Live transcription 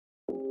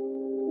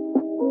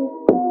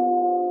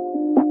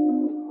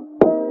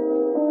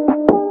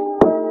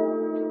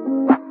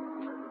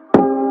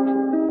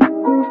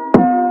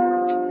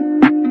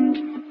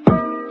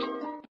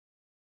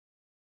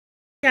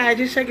guys,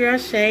 it's your girl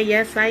Shay.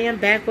 Yes, I am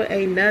back with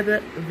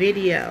another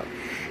video.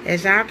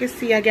 As y'all can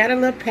see, I got a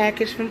little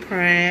package from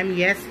Prime.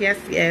 Yes.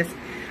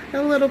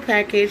 A little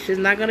package. It's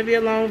not going to be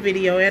a long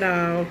video at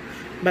all,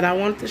 but I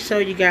wanted to show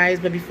you guys.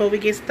 But before we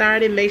get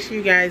started, make sure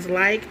you guys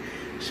like,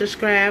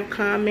 subscribe,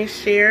 comment,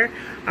 share.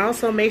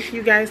 Also, make sure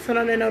you guys turn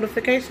on the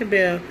notification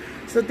bell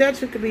so that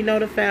you can be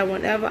notified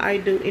whenever I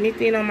do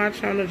anything on my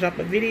channel, drop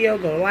a video,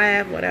 go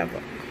live,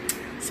 whatever.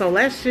 So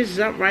let's just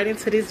jump right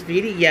into this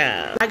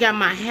video. I got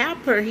my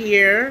helper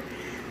here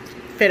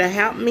for to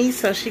help me,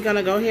 so she's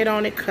gonna go ahead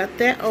on and cut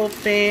that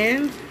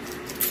open.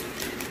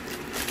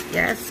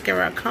 Yes,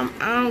 girl, come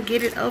on,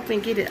 get it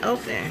open, get it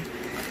open.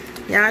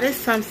 Y'all, this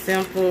is something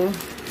simple,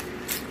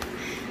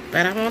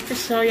 but I want to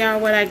show y'all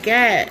what I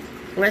got.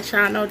 Let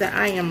y'all know that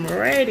I am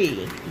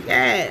ready.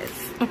 Yes.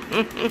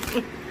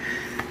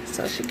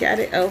 So she got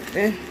it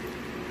open.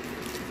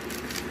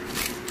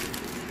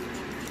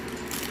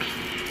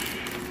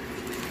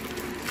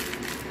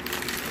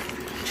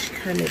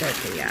 Cutting it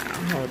open, y'all.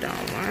 Hold on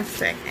 1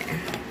 second.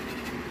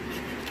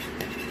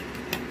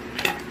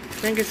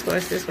 Fingers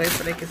crossed this way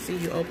so they can see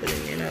you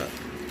opening it up.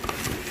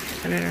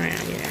 Turn it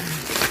around, yeah.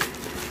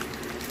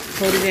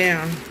 Hold it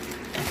down.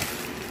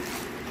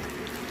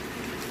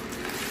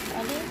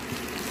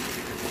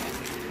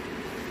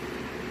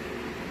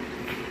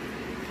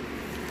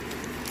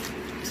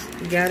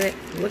 You got it?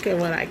 Look at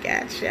what I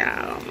got,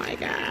 y'all. Oh my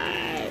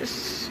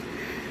gosh.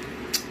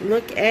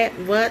 Look at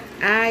what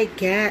I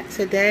got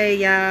today,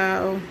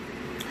 y'all.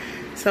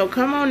 So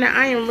come on now,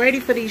 I am ready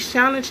for these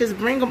challenges.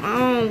 Bring them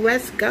on.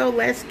 Let's go.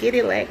 Let's get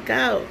it. Let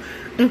go.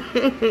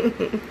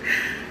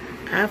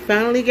 I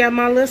finally got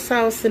my little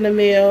sauce in the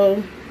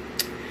mail.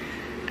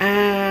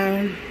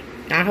 I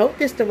hope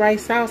this the right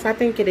sauce. I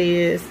think it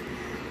is.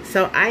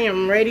 So I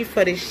am ready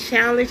for this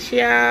challenge,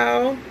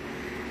 y'all.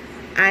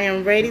 I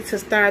am ready to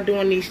start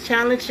doing these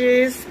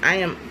challenges. I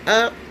am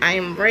up. I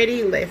am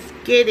ready. Let's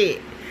get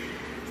it.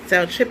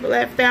 So Triple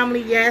F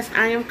family, yes,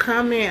 I am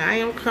coming. I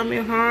am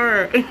coming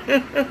hard.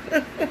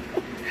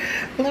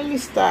 Let me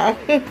stop.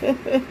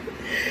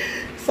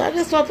 So I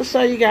just want to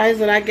show you guys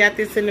that I got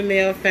this in the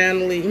mail,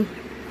 family.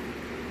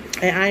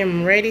 And I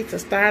am ready to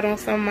start on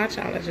some of my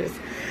challenges.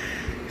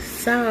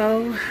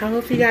 So I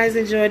hope you guys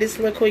enjoyed this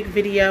little quick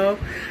video.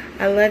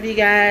 I love you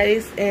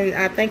guys, and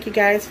I thank you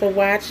guys for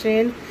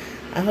watching.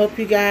 I hope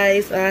you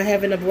guys are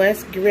having a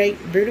blessed, great,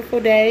 beautiful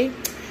day.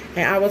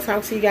 And I will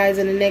talk to you guys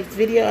in the next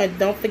video. And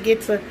don't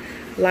forget to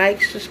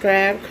like,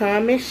 subscribe,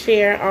 comment,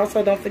 share.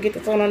 Also, don't forget to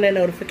turn on that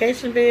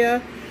notification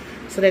bell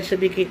so that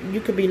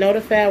you could be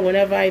notified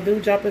whenever I do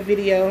drop a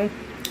video.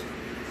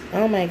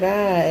 Oh my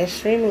God,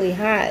 extremely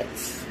hot.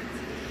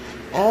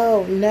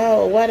 Oh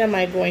no, what am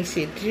I going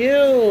to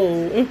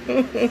do?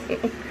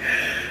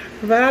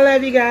 But I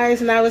love you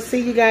guys, and I will see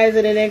you guys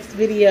in the next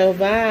video.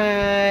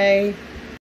 Bye.